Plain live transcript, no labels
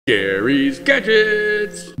Gary's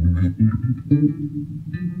Gadgets!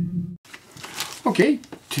 Okay,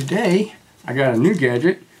 today I got a new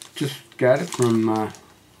gadget. Just got it from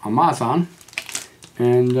Amazon.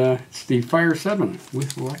 And it's the Fire 7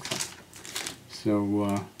 with Alexa.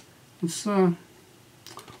 So let's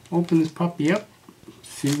open this puppy up,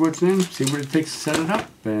 see what's in, see what it takes to set it up,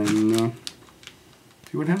 and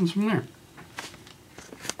see what happens from there.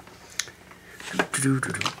 Alright,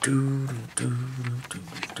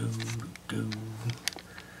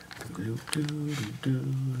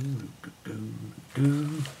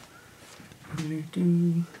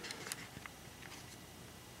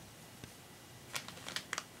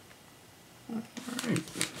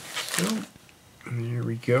 so there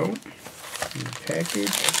we go. The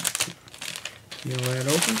package. Peel that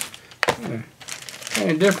open.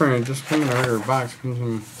 Kind of different. It just comes in a regular box. It comes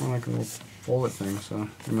in more like a little bullet thing, so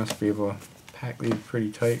they must be able to pack these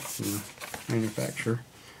pretty tight from the manufacturer.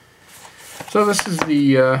 So this is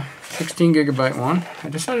the 16 gigabyte one. I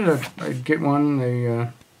decided I'd get one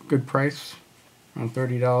a good price, around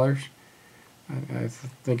 $30. I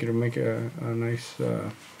think it'll make a nice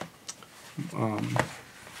let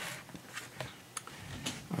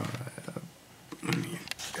me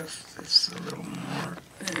adjust this a little more.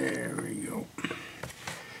 There we go.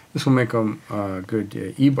 This will make them a good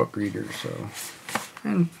ebook reader. So,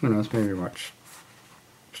 and who knows, maybe watch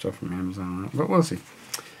stuff from Amazon on it, but we'll see.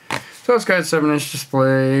 So it's got a 7-inch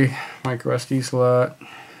display, micro SD slot,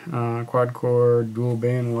 quad core, dual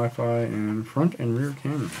band Wi-Fi, and front and rear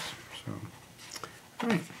cameras. So, all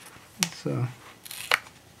right, let's get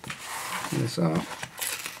this out.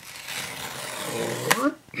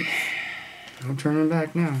 No turning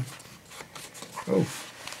back now. Oh,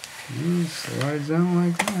 and slides down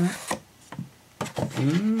like that,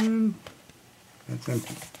 and that's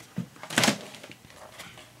empty.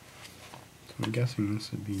 So I'm guessing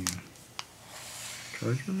this would be a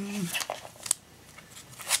charger.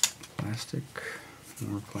 Plastic,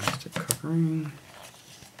 more plastic covering.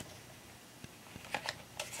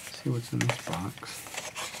 Let's see what's in this box.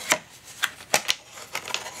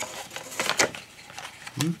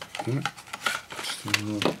 Just a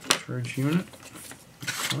little charge unit, a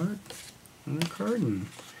card, and a card, and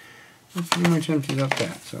that pretty much empties up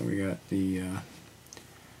that. So we got the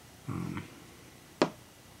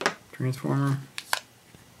transformer,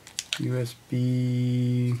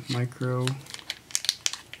 USB micro,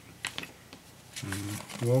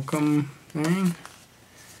 welcome thing,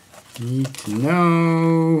 need to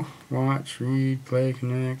know, watch, read, play,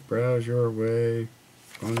 connect, browse your way,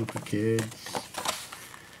 fun for kids.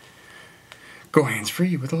 Go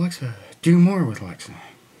hands-free with Alexa. Do more with Alexa.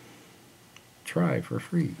 Try for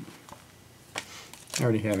free. I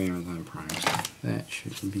already have Amazon Prime, so that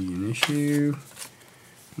shouldn't be an issue.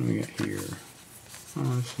 What do we got here?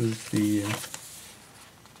 Oh, this is the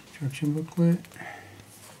instruction booklet.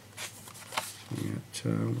 So we got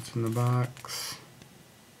what's in the box.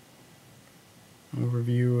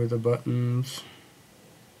 Overview of the buttons.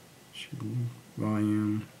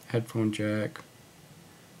 Volume, headphone jack.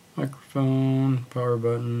 Microphone, power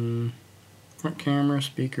button, front camera,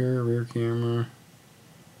 speaker, rear camera,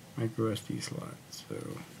 micro SD slot. So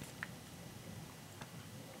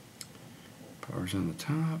power's on the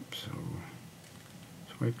top, so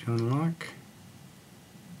swipe to unlock,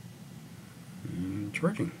 and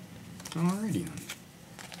charging. Alrighty then.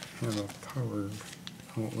 Have a powered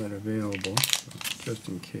outlet available, so just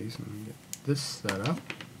in case. I'm gonna get this set up.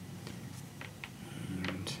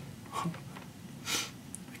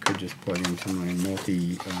 Just plug into my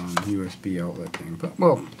multi USB outlet thing, but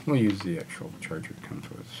well, we'll use the actual charger it comes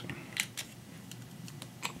with. So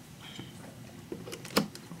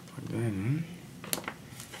plug that in,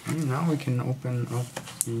 and now we can open up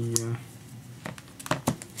the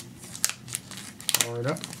power it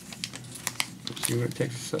up. Let's see what it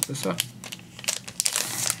takes to set this up.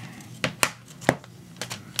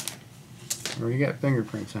 Already got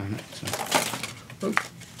fingerprints on it, so. Oops.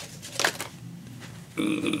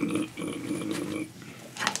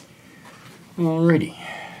 Alrighty,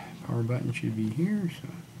 power button should be here, so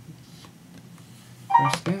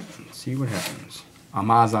let's press that and see what happens.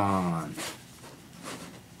 Amazon.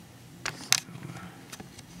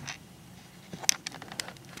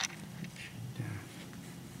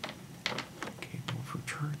 Cable for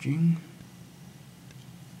charging.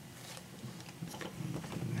 Get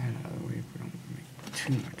that out of the way if we don't make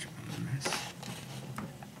too much of a mess.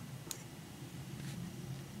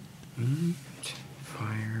 And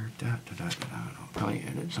fire, I'll probably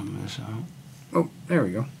edit some of this out. Oh, there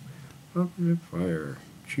we go. Welcome to fire.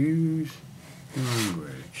 Choose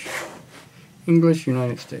language. English,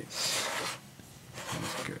 United States.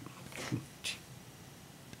 That's good.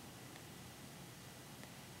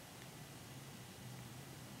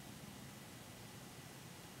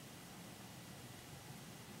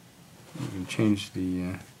 change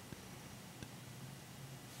the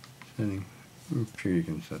setting. I'm sure you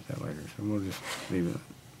can set that later, so we'll just leave it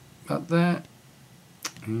about that.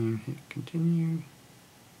 And hit continue.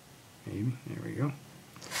 Maybe. There we go.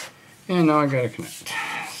 And now I gotta connect.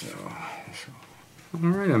 So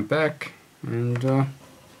alright, I'm back. And I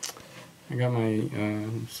got my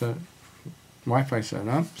Wi-Fi set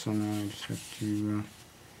up, so now I just have to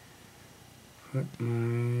put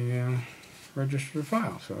my register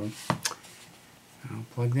file. So I'll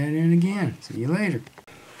plug that in again. See you later.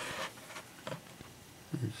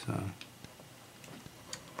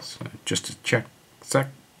 Just to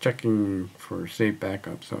checking for safe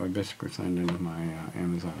backup. So I basically signed into my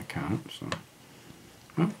Amazon account. So,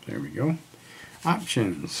 well, there we go.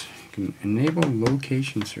 Options. You can enable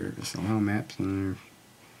location service, allow maps and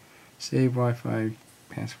save Wi-Fi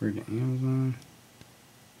password to Amazon.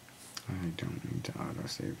 I don't need to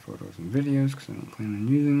auto-save photos and videos because I don't plan on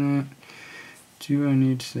using that. Do I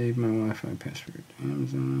need to save my Wi-Fi password to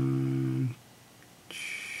Amazon?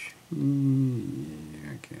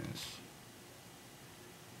 Yeah, I guess.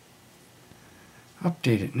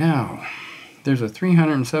 Update it now. There's a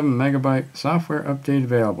 307 megabyte software update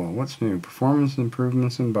available. What's new? Performance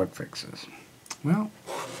improvements and bug fixes. Well,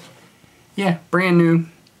 yeah, brand new.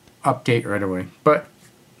 Update right away. But,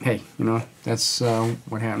 hey, you know, that's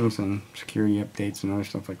what happens in security updates and other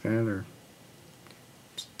stuff like that. Or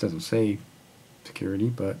it doesn't say security,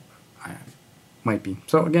 but might be.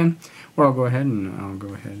 So again, well, I'll go ahead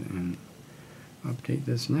and update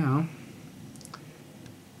this now.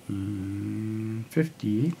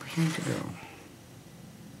 58% to go.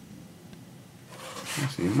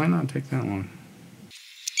 Let's see, it might not take that long.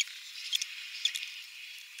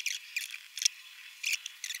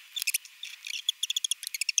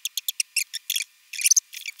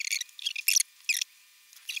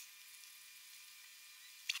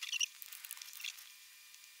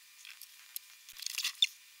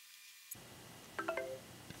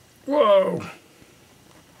 Whoa!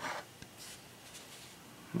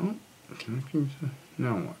 Oh, connecting to...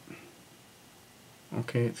 Now what?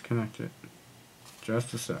 Okay, it's connected.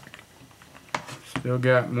 Just a sec. Still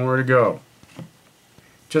got more to go.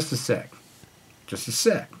 Just a sec. Just a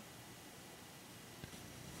sec.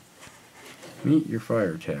 Meet your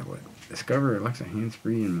Fire tablet. Discover Alexa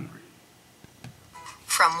hands-free and more.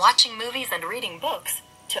 From watching movies and reading books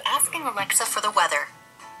to asking Alexa for the weather,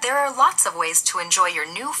 there are lots of ways to enjoy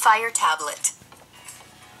your new Fire tablet.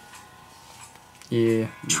 Yeah.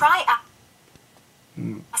 Try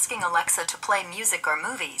asking Alexa to play music or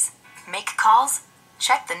movies, make calls,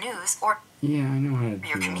 check the news, or yeah, I know how to do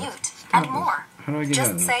your that. commute, Stop and this. more. How do I get out of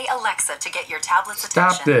Just this? say Alexa to get your tablet's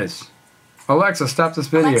attention. Stop this. Alexa, stop this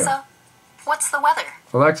video. Alexa, what's the weather?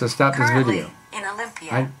 Alexa, stop this Currently, video. in Olympia,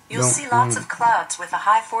 I you'll don't see lots want- of clouds with a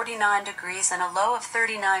high 49 degrees and a low of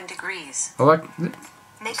 39 degrees.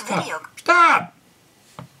 Make Stop. video Stop!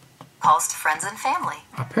 calls to friends and family.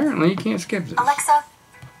 Apparently, you can't skip this. Alexa,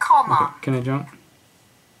 call Okay, mom. can I jump?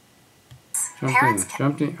 Parents can...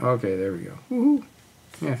 Jumped in. Okay, there we go. Woohoo!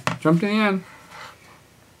 Yeah, jumped in the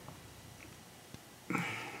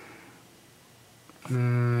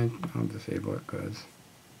end. I'll disable it because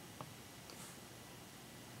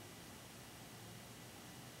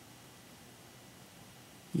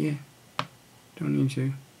yeah, don't need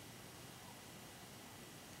to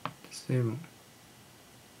disable.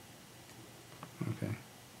 Okay.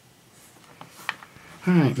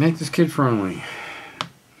 All right, make this kid friendly.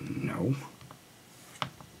 No.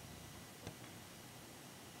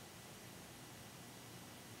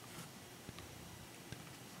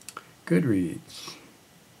 Goodreads.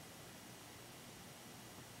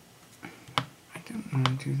 I don't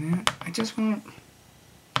want to do that. I just want...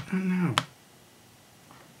 I don't know.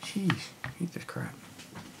 Jeez. I hate this crap.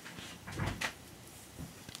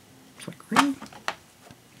 It's like, really?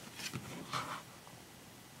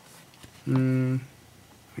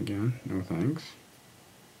 Again, no thanks.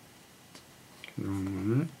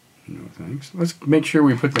 No thanks. Let's make sure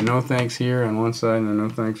we put the no thanks here on one side and the no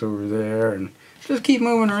thanks over there, and just keep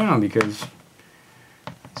moving around because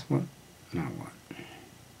that's what. Now what?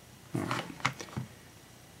 All right.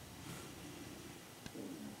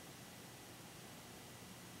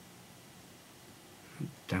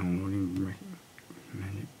 Downloading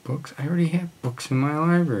recommended books. I already have books in my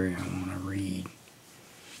library I want to read.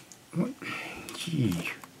 What? Gee.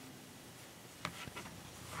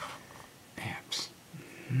 Apps.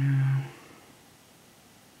 No.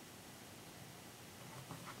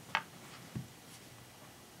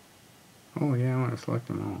 Oh yeah, I want to select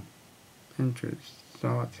them all. Pinterest,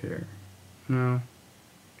 Solitaire. No.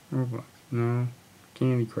 Roblox. No.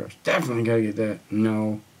 Candy Crush. Definitely gotta get that.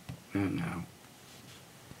 No. not now.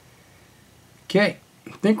 Okay,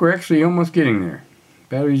 I think we're actually almost getting there.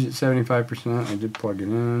 Battery's at 75%. I did plug it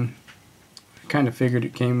in. I kind of figured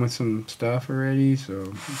it came with some stuff already,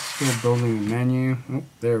 so it's still building the menu. Oh,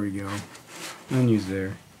 there we go. Menu's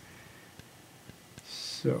there.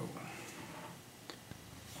 So,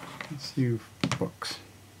 let's see books.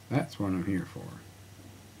 That's what I'm here for.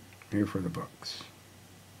 I'm here for the books.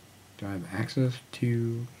 Do I have access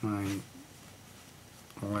to my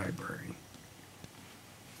library?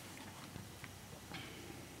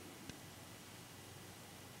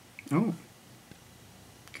 Oh,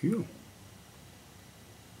 cool.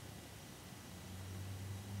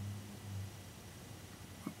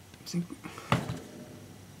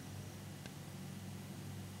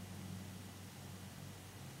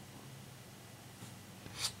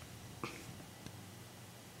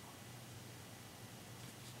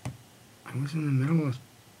 I was in the middle of...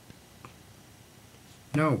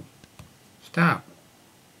 No. Stop.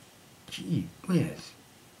 Gee whiz.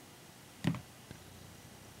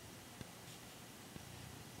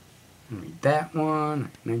 Read that one.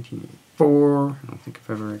 1984. I don't think I've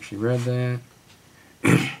ever actually read that.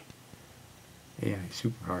 AI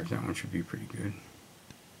Superpowers. That one should be pretty good.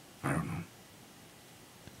 I don't know.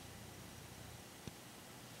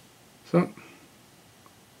 So...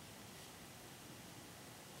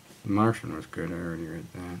 The Martian was good. I already read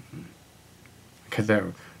that. Because that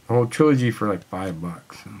the whole trilogy for like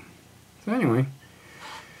 $5. So anyway,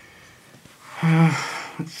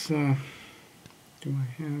 let's. Do I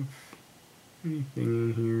have anything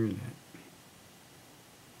in here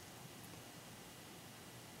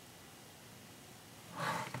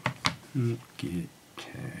that get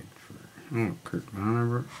tagged for? Kurt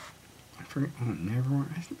Vonnegut. I forget. Nevermore.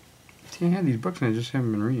 See, I had these books and I just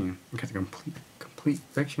haven't been reading them. I got the complete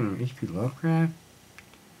fiction of H.P. Lovecraft.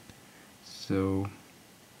 So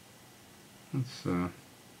let's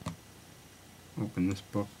open this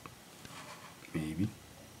book. Maybe.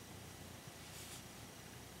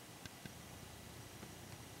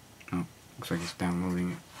 Oh, looks like it's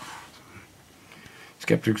downloading it.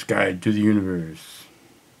 Skeptic's Guide to the Universe.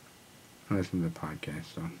 I listen to the podcast,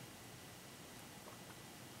 so.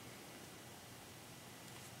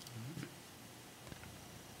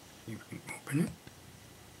 See if we can open it.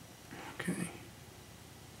 Okay.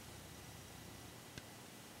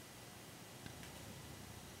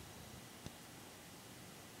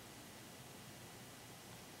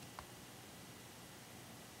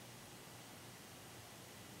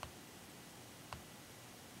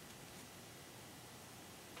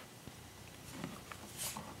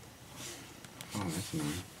 Oh, that's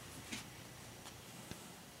annoying.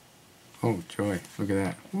 Oh, joy. Look at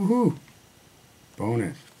that. Woohoo!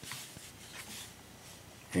 Bonus.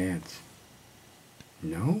 Ads.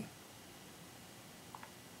 No?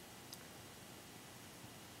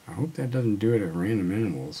 I hope that doesn't do it at random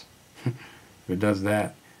intervals. If it does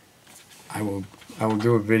that, I will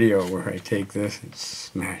do a video where I take this and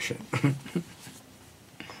smash it.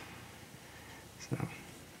 So,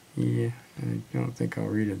 yeah, I don't think I'll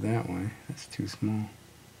read it that way. That's too small.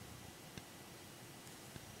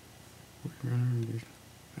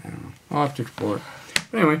 I don't know. I'll have to explore it.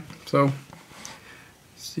 But anyway, so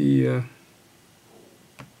see. Go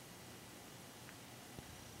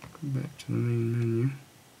back to the main menu.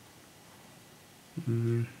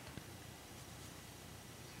 And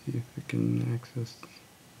see if I can access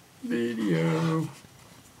video.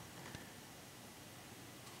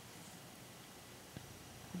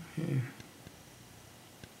 Okay.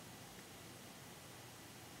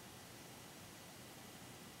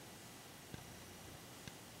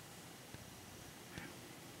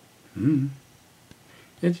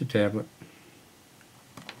 It's a tablet.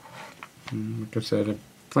 Like I said, I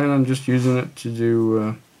plan on just using it to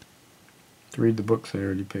do to read the books I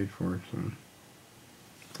already paid for. So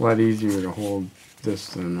it's a lot easier to hold this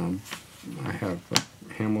than I have like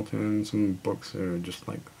Hamilton. Some books that are just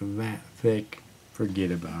like that thick.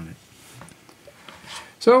 Forget about it.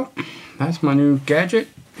 So that's my new gadget,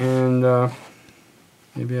 and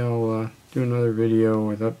maybe I'll do another video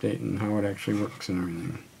with updating how it actually works and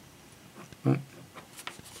everything. But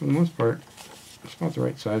for the most part, it's about the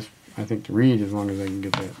right size, I think, to read, as long as I can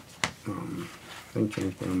get that thing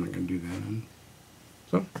changed, but I'm not going to do that.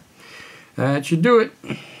 So that should do it.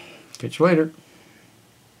 Catch you later.